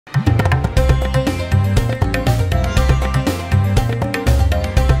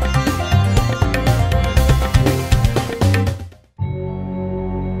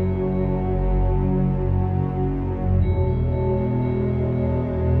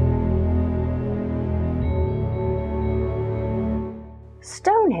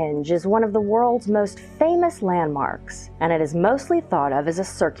Stonehenge is one of the world's most famous landmarks, and it is mostly thought of as a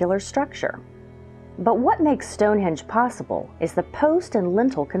circular structure. But what makes Stonehenge possible is the post and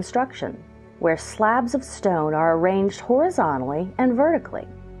lintel construction, where slabs of stone are arranged horizontally and vertically.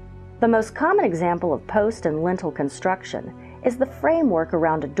 The most common example of post and lintel construction is the framework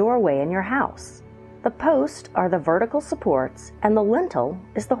around a doorway in your house. The posts are the vertical supports, and the lintel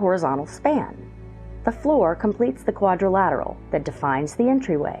is the horizontal span. The floor completes the quadrilateral that defines the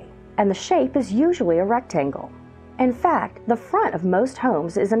entryway, and the shape is usually a rectangle. In fact, the front of most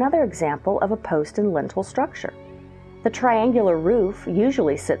homes is another example of a post and lintel structure. The triangular roof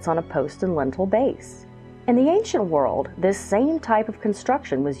usually sits on a post and lintel base. In the ancient world, this same type of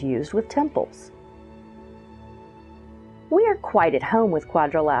construction was used with temples. We are quite at home with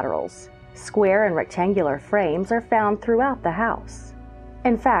quadrilaterals. Square and rectangular frames are found throughout the house.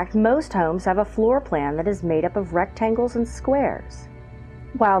 In fact, most homes have a floor plan that is made up of rectangles and squares.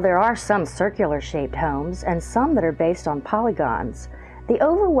 While there are some circular-shaped homes and some that are based on polygons, the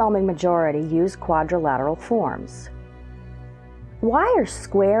overwhelming majority use quadrilateral forms. Why are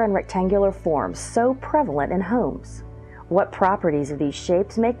square and rectangular forms so prevalent in homes? What properties of these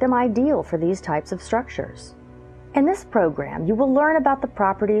shapes make them ideal for these types of structures? In this program, you will learn about the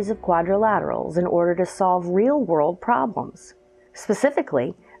properties of quadrilaterals in order to solve real-world problems.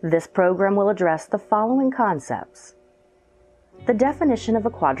 Specifically, this program will address the following concepts: the definition of a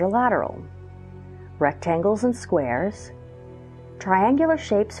quadrilateral, rectangles and squares, triangular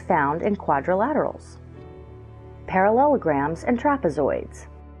shapes found in quadrilaterals, parallelograms and trapezoids,